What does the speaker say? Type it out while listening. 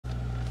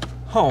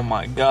Oh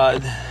my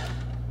God.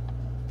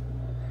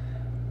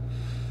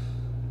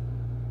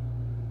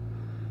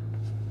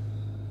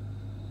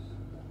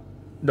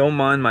 Don't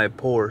mind my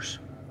pores.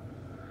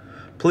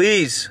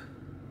 Please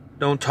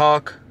don't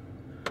talk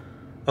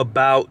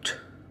about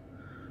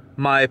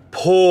my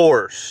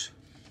pores.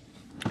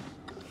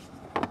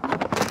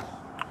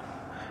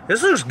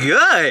 This looks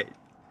good.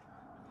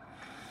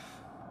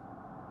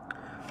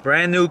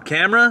 Brand new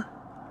camera.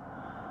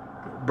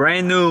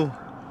 Brand new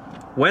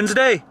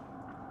Wednesday.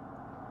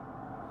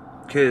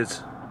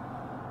 Kids.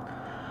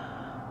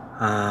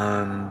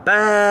 I'm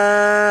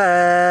back.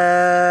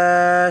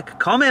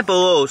 Comment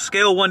below,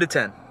 scale 1 to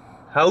 10.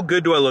 How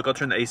good do I look? I'll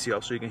turn the AC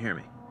off so you can hear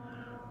me.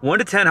 1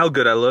 to 10, how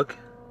good I look.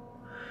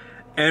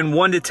 And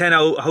 1 to 10,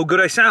 how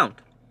good I sound.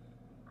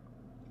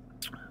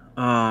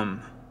 I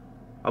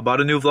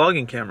bought a new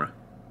vlogging camera.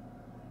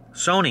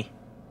 Sony.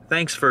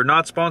 Thanks for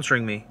not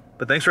sponsoring me,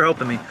 but thanks for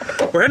helping me.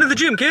 We're heading to the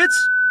gym,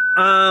 kids.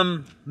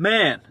 Man,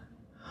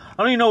 I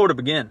don't even know where to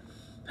begin.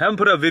 Haven't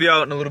put a video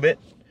out in a little bit.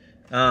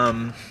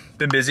 Been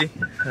busy.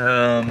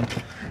 And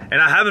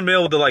I haven't been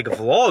able to like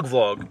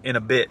vlog in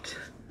a bit.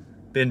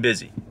 Been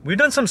busy. We've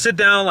done some sit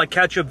down, like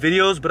catch up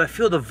videos, but I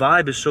feel the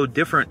vibe is so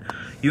different.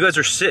 You guys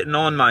are sitting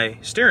on my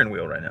steering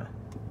wheel right now.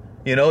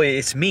 You know,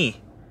 it's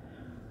me.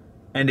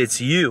 And it's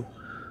you.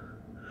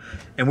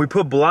 And we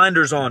put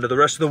blinders on to the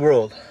rest of the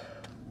world.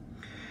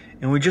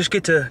 And we just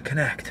get to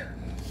connect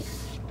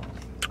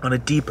on a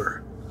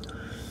deeper,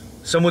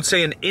 some would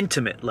say an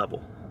intimate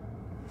level.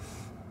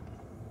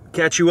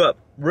 Catch you up.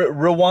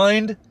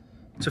 Rewind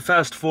to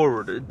fast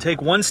forward.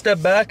 Take one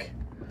step back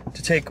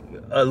to take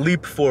a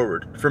leap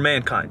forward for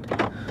mankind.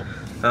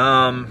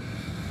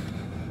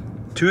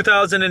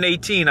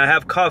 2018, I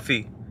have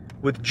coffee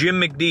with Jim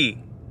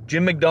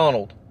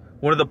McDonald,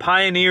 one of the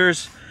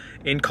pioneers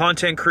in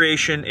content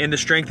creation in the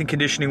strength and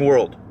conditioning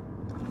world.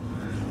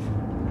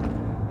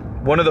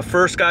 One of the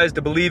first guys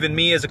to believe in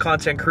me as a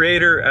content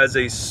creator, as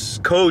a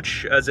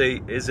coach, as a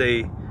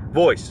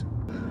voice.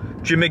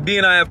 Jim McD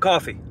and I have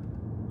coffee.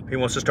 He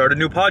wants to start a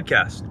new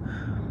podcast.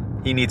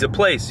 He needs a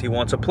place. He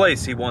wants a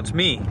place. He wants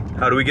me.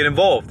 How do we get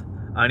involved?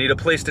 I need a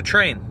place to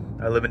train.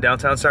 I live in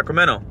downtown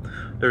Sacramento.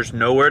 There's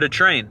nowhere to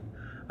train.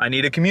 I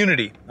need a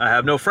community. I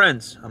have no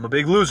friends. I'm a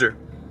big loser.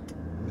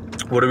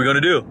 What are we going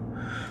to do?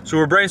 So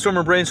we're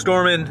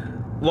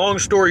brainstorming. Long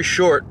story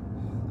short,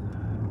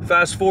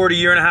 fast forward a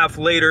year and a half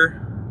later,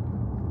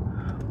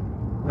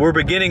 we're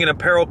beginning an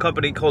apparel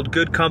company called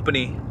Good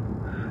Company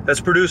that's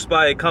produced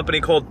by a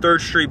company called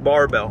 3rd Street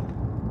Barbell.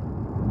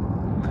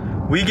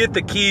 We get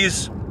the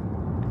keys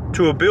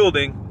to a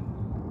building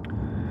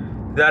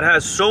that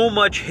has so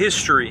much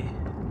history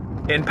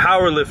in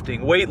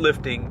powerlifting,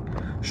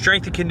 weightlifting,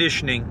 strength and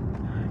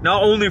conditioning,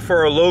 not only for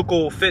our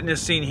local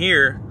fitness scene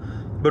here,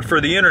 but for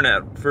the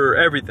internet, for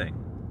everything.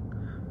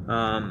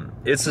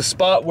 It's the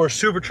spot where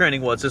super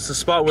training was. It's the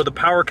spot where the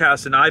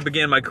Powercast and I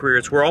began my career.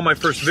 It's where all my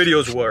first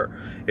videos were.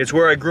 It's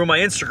where I grew my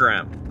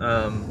Instagram.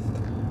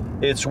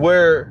 It's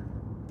where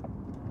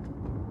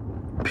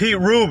Pete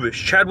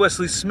Rubish, Chad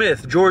Wesley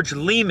Smith, George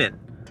Lehman,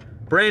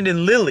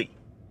 Brandon Lilly,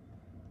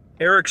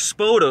 Eric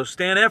Spoto,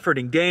 Stan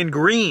Efferding, Dan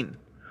Green.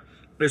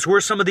 It's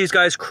where some of these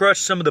guys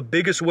crushed some of the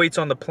biggest weights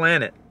on the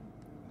planet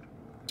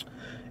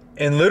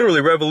and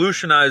literally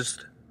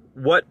revolutionized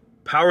what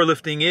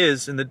powerlifting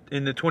is in the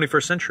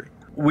 21st century.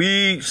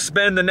 We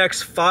spend the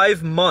next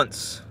 5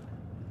 months,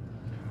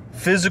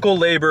 physical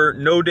labor,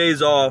 no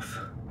days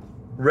off,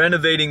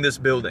 renovating this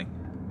building.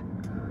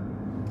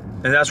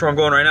 And that's where I'm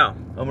going right now.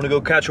 I'm gonna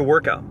go catch a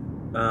workout.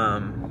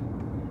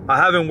 I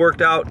haven't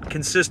worked out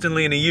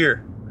consistently in a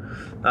year.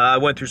 I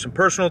went through some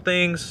personal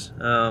things.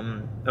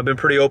 I've been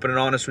pretty open and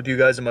honest with you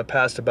guys in my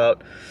past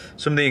about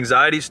some of the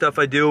anxiety stuff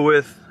I deal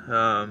with,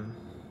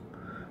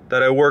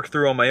 that I work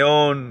through on my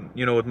own,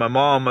 you know, with my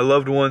mom, my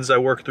loved ones. I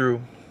work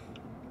through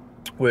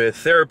with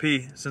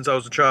therapy since I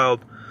was a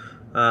child,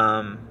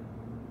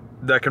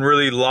 that can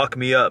really lock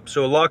me up.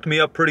 So it locked me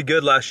up pretty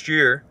good last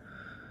year,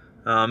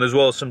 as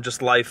well as some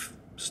just life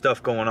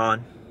stuff going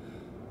on.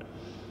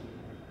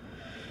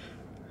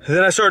 And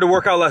then I started to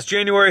work out last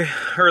January,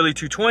 early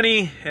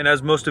 220, and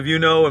as most of you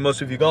know, and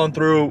most of you gone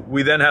through,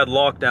 we then had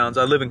lockdowns.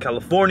 I live in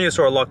California,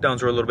 so our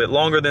lockdowns were a little bit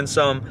longer than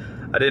some.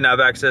 I didn't have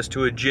access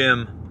to a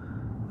gym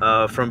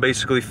from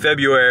basically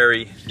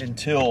February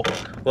until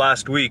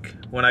last week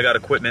when I got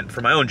equipment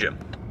for my own gym,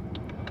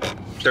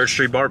 3rd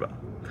Street Barbell.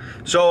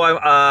 So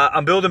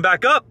I'm building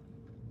back up.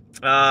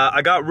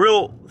 I got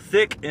real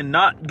thick in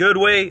not good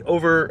way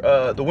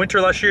over the winter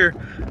last year.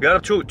 Got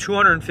up to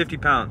 250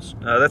 pounds.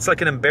 That's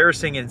like an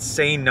embarrassing,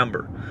 insane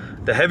number.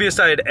 The heaviest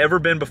I had ever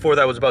been before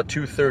that was about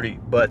 230.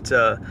 But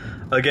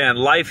again,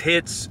 life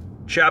hits,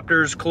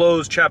 chapters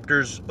close,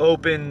 chapters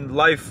open,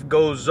 life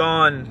goes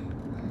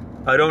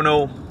on. I don't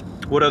know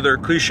what other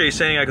cliche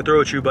saying I could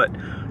throw at you, but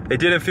it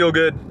didn't feel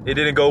good. It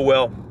didn't go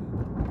well.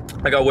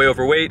 I got way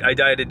overweight. I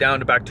dieted down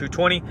to back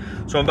 220.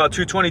 So I'm about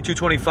 220,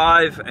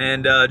 225,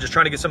 and just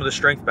trying to get some of the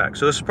strength back.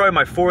 So this is probably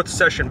my 4th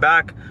session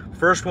back,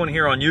 First one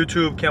here on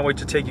YouTube. Can't wait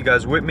to take you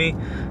guys with me.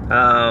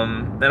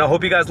 And I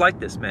hope you guys like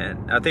this,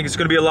 man. I think it's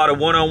gonna be a lot of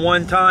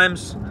one-on-one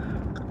times,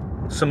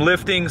 some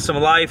lifting, some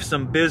life,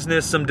 some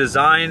business, some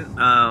design.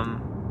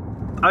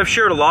 I've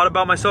shared a lot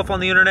about myself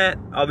on the internet.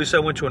 Obviously, I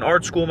went to an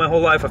art school my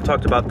whole life. I've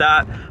talked about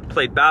that.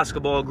 Played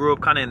basketball, grew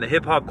up kind of in the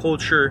hip hop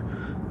culture.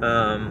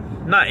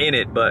 Not in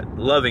it, but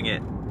loving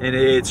it. And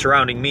it's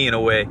surrounding me in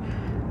a way.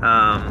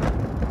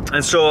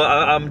 And so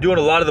I'm doing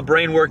a lot of the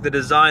brain work, the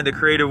design, the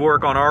creative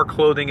work on our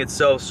clothing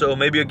itself. So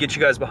maybe I'll get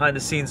you guys behind the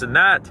scenes in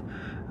that.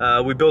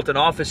 We built an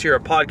office here, a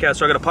podcast.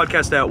 So I got a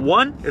podcast at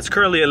 1. It's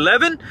currently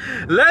 11.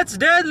 Let's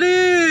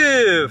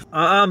deadlift.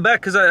 I'm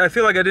back because I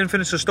feel like I didn't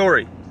finish the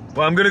story.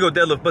 Well, I'm gonna go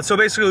deadlift. But so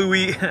basically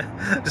we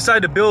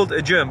decided to build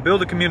a gym,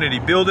 build a community,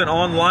 build an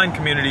online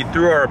community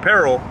through our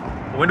apparel.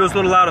 The window's a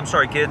little loud, I'm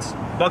sorry kids.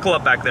 Buckle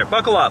up back there,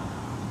 buckle up.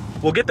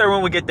 We'll get there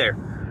when we get there.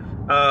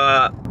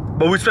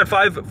 But we spent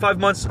five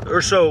months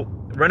or so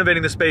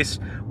renovating the space.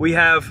 We're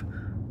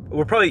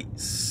probably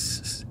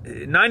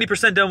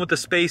 90% done with the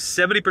space,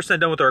 70%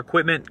 done with our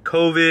equipment.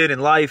 COVID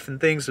and life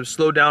and things have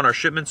slowed down our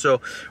shipments.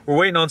 So we're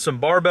waiting on some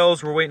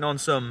barbells. We're waiting on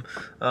some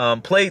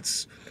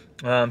plates.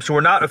 So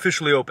we're not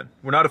officially open.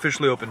 We're not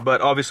officially open,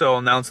 but obviously I'll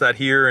announce that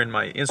here in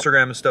my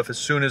Instagram and stuff as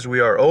soon as we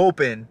are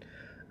open.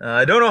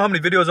 I don't know how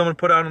many videos I'm gonna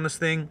put out on this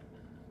thing.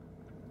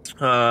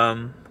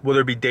 Whether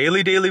it be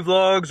daily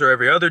vlogs or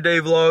every other day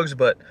vlogs,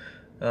 but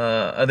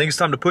I think it's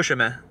time to push it,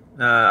 man.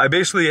 I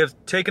basically have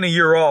taken a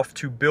year off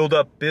to build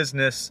up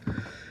business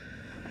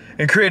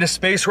and create a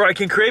space where I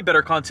can create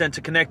better content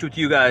to connect with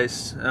you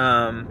guys,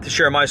 to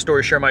share my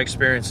story, share my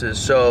experiences.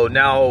 So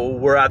now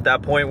we're at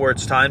that point where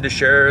it's time to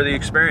share the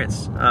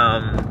experience.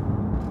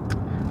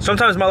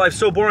 Sometimes my life's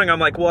so boring, I'm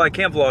like, well, I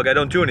can't vlog, I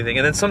don't do anything.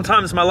 And then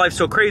sometimes my life's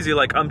so crazy,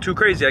 like I'm too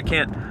crazy, I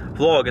can't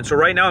vlog. And so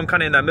right now I'm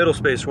kind of in that middle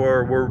space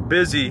where we're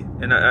busy,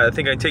 and I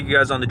think I can take you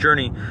guys on the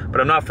journey,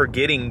 but I'm not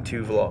forgetting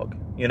to vlog.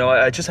 You know,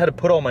 I just had to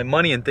put all my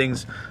money in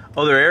things,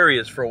 other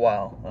areas for a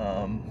while.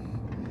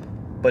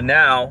 But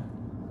now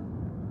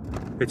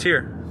it's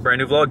here. Brand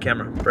new vlog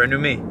camera, brand new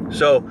me.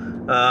 So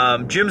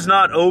gym's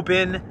not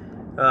open,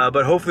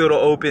 but hopefully it'll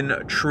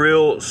open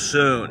trill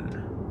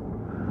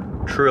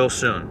soon. Trill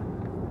soon.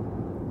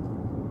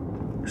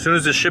 As soon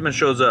as the shipment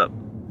shows up,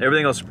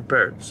 everything else is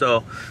prepared.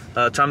 So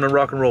time to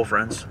rock and roll,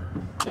 friends.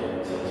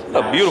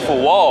 What a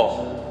beautiful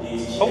wall.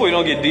 Hopefully we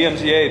don't get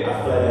DMCA'd.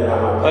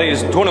 I think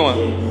it's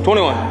 21.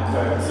 21.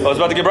 Oh, it's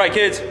about to get bright,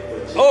 kids.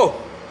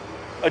 Oh,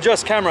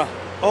 adjust camera.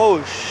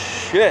 Oh,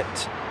 shit.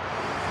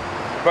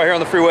 Right here on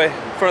the freeway, in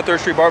front of 3rd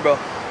Street Barbell.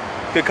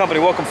 Good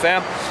company, welcome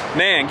fam.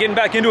 Man, getting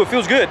back into it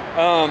feels good.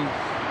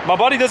 My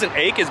body doesn't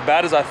ache as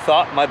bad as I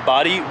thought my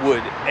body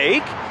would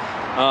ache.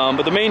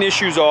 But the main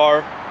issues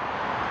are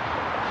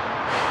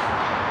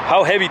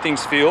how heavy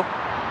things feel.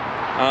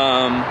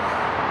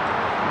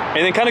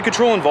 And then kind of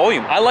controlling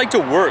volume. I like to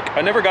work.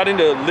 I never got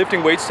into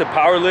lifting weights to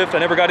power lift. I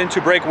never got into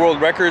break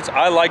world records.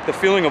 I like the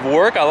feeling of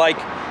work. I like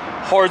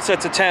hard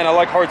sets of 10. I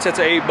like hard sets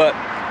of 8, but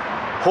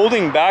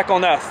holding back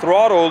on that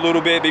throttle a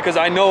little bit, because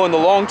I know in the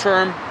long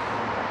term,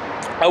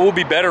 I will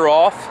be better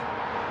off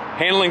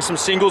handling some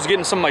singles,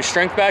 getting some of my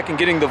strength back and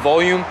getting the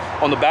volume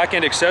on the back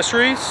end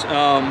accessories,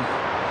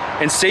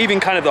 and saving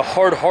kind of the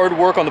hard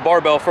work on the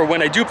barbell for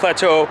when I do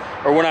plateau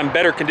or when I'm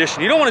better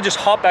conditioned. You don't want to just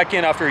hop back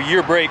in after a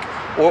year break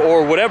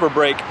or whatever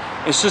break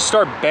and just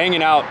start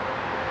banging out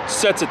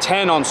sets of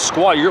 10 on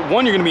squat.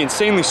 One, you're gonna be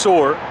insanely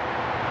sore,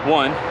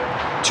 1.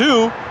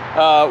 2,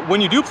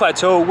 when you do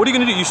plateau, what are you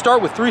gonna do? You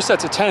start with 3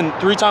 sets of 10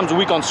 3 times a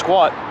week on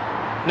squat.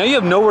 Now you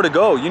have nowhere to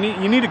go. You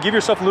need to give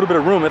yourself a little bit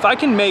of room. If I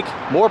can make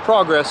more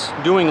progress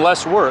doing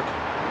less work,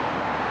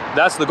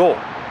 that's the goal.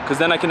 Because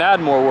then I can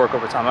add more work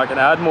over time. I can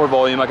add more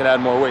volume, I can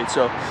add more weight.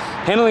 So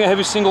handling a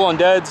heavy single on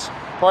deads,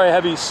 probably a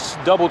heavy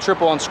double,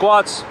 triple on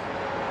squats,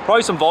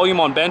 probably some volume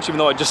on bench, even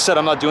though I just said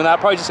I'm not doing that.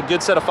 Probably just a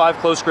good set of 5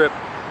 close grip,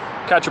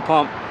 catch a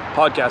pump,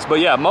 podcast. But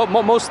yeah,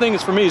 most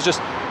things for me is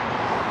just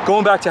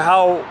going back to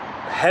how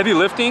heavy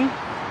lifting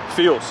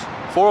feels.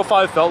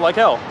 405 felt like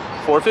hell.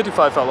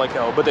 455 felt like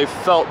hell, but they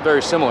felt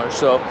very similar.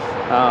 So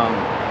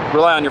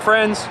rely on your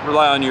friends,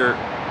 rely on your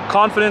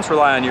confidence,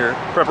 rely on your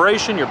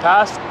preparation, your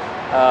past.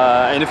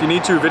 And if you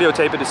need to,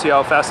 videotape it to see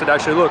how fast it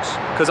actually looks.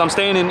 Because I'm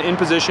staying in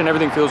position,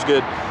 everything feels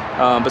good,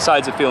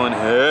 besides it feeling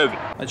heavy.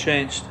 I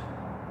changed.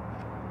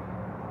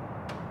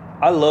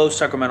 I love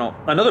Sacramento.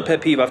 Another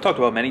pet peeve I've talked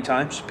about many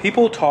times.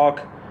 People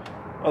talk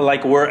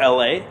like we're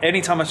LA.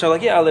 Anytime I say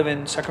like, yeah, I live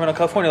in Sacramento,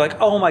 California, like,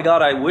 oh my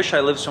God, I wish I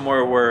lived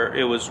somewhere where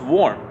it was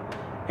warm.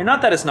 And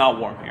not that it's not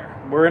warm here.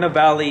 We're in a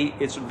valley,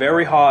 it's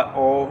very hot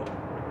all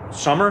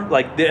summer.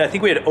 Like I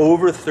think we had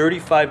over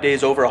 35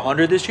 days over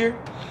 100 this year,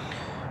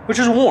 which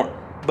is warm.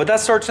 But that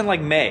starts in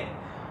like May.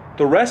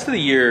 The rest of the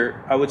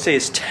year, I would say,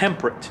 is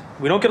temperate.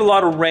 We don't get a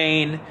lot of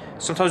rain.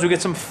 Sometimes we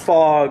get some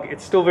fog.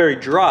 It's still very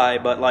dry,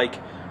 but like,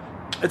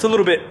 it's a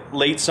little bit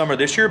late summer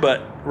this year,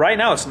 but right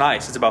now it's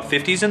nice. It's about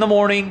 50s in the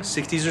morning,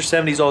 60s or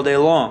 70s all day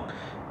long.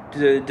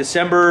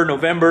 December,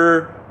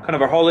 November, kind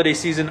of our holiday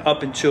season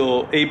up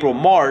until April,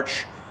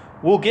 March,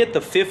 we'll get the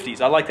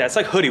 50s. I like that. It's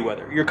like hoodie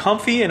weather. You're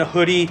comfy in a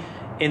hoodie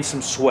in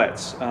some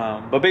sweats.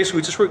 But basically,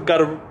 we just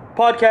got a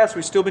podcast.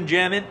 We've still been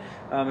jamming.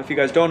 If you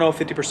guys don't know,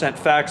 50%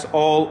 Facts,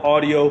 all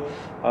audio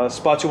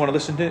spots you want to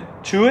listen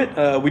to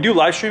it. We do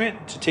live stream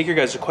it to take your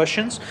guys'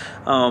 questions.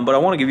 But I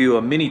want to give you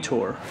a mini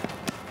tour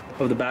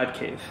of the Bat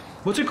Cave.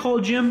 What's it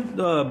called, Jim?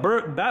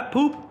 Bat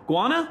poop?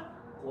 Guana?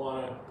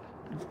 Guano.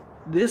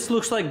 This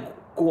looks like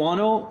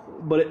guano,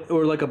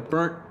 or like a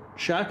burnt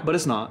shack, but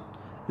it's not.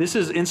 This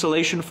is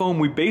insulation foam.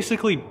 We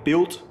basically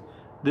built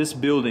this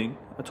building.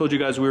 I told you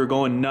guys we were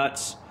going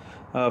nuts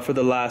for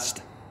the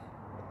last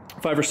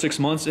 5 or 6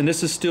 months, and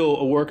this is still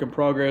a work in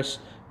progress.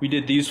 We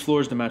did these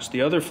floors to match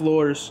the other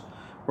floors.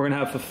 We're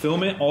gonna have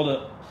fulfillment.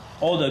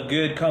 All the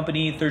good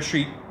company 3rd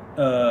Street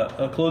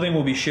clothing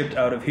will be shipped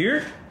out of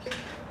here.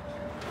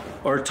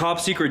 Our top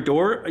secret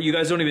door, you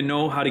guys don't even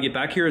know how to get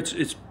back here.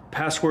 It's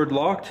password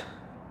locked.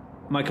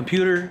 My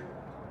computer,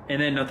 and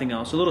then nothing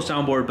else. A little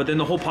soundboard, but then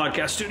the whole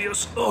podcast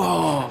studio's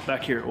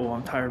back here. Oh,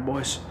 I'm tired,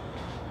 boys.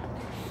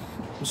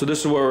 So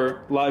this is where we're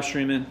live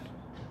streaming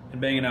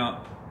and banging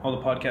out all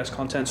the podcast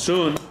content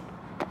soon.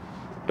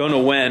 Don't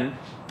know when.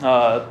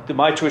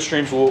 My Twitch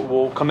streams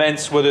will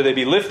commence, whether they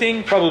be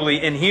lifting,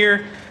 probably in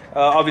here,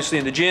 obviously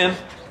in the gym,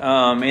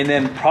 and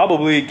then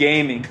probably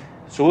gaming.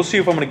 So we'll see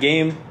if I'm gonna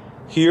game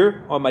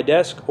here on my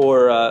desk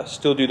or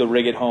still do the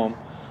rig at home.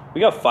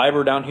 We got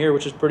fiber down here,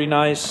 which is pretty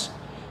nice.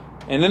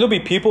 And then there'll be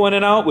people in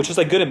and out, which is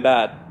like good and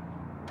bad.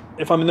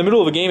 If I'm in the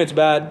middle of a game, it's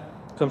bad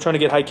because I'm trying to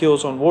get high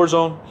kills on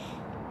Warzone.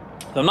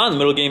 If I'm not in the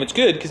middle of the game, it's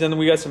good because then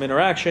we got some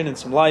interaction and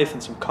some life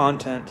and some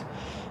content.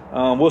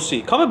 We'll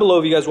see. Comment below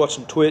if you guys watch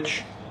some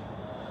Twitch.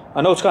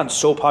 I know it's gotten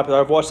so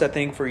popular. I've watched that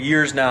thing for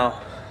years now.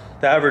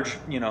 The average,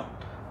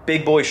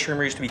 big boy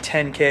streamer used to be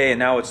 10K, and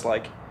now it's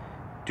like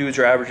dudes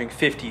are averaging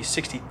 50,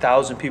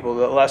 60,000 people.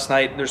 Last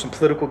night, there's some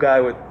political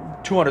guy with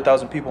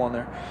 200,000 people on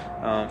there.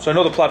 So I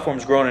know the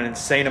platform's grown an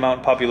insane amount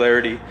in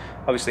popularity.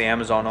 Obviously,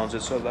 Amazon owns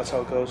it, so that's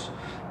how it goes.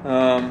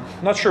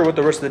 Not sure what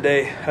the rest of the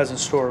day has in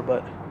store,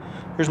 but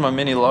here's my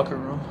mini locker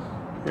room.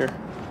 Here.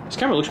 This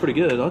camera looks pretty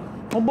good, huh?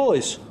 Oh,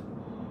 boys.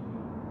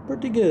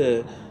 Pretty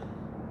good.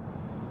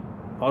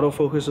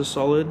 Autofocus is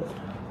solid.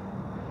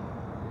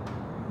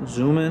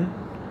 Zoom in.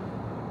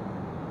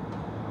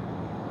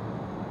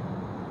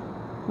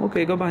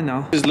 Okay, goodbye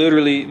now. This is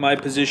literally my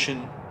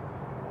position.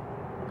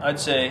 I'd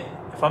say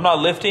if I'm not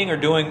lifting or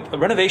doing,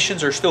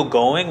 renovations are still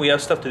going. We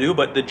have stuff to do,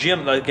 but the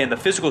gym, again, the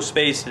physical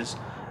space is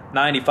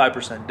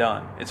 95%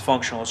 done. It's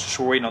functional. It's just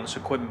we're waiting on this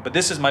equipment. But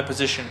this is my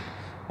position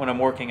when I'm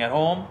working at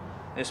home.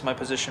 This is my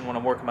position when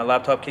I'm working my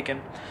laptop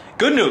kicking.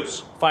 Good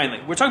news, finally.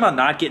 We're talking about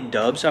not getting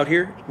dubs out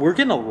here. We're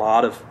getting a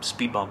lot of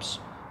speed bumps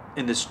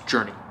in this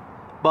journey.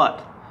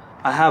 But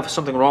I have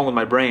something wrong with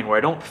my brain where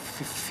I don't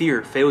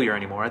fear failure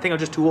anymore. I think I'm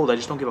just too old. I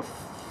just don't give a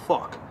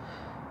fuck.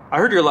 I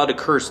heard you're allowed to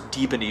curse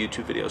deep into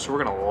YouTube videos, so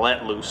we're gonna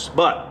let loose.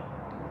 But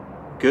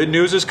good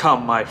news has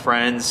come, my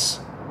friends.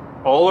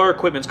 All our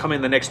equipment's coming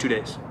in the next 2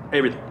 days.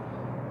 Everything.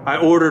 I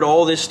ordered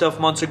all this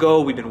stuff months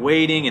ago. We've been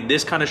waiting, and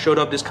this kind of showed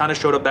up, this kind of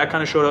showed up, that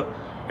kind of showed up.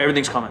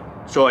 Everything's coming.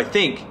 So I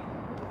think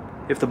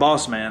if the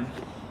boss man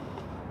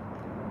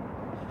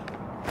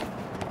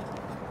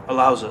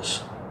allows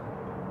us,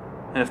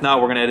 and if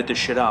not, we're gonna edit this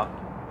shit out.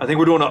 I think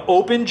we're doing an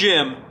open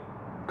gym.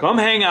 Come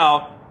hang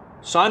out,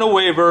 sign a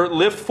waiver,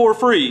 lift for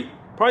free.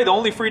 Probably the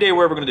only free day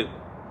we're ever gonna do.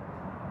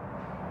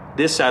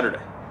 This Saturday.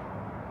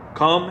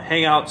 Come,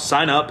 hang out,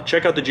 sign up,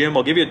 check out the gym.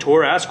 I'll give you a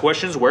tour, ask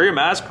questions, wear your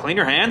mask, clean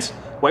your hands,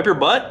 wipe your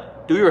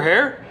butt, do your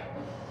hair,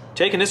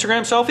 take an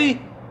Instagram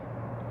selfie.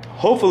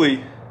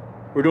 Hopefully,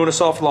 we're doing a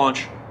soft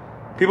launch.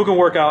 People can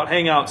work out,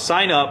 hang out,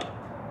 sign up.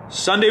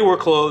 Sunday we're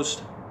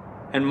closed,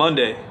 and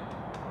Monday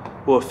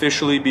will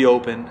officially be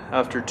open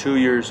after 2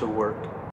 years of work.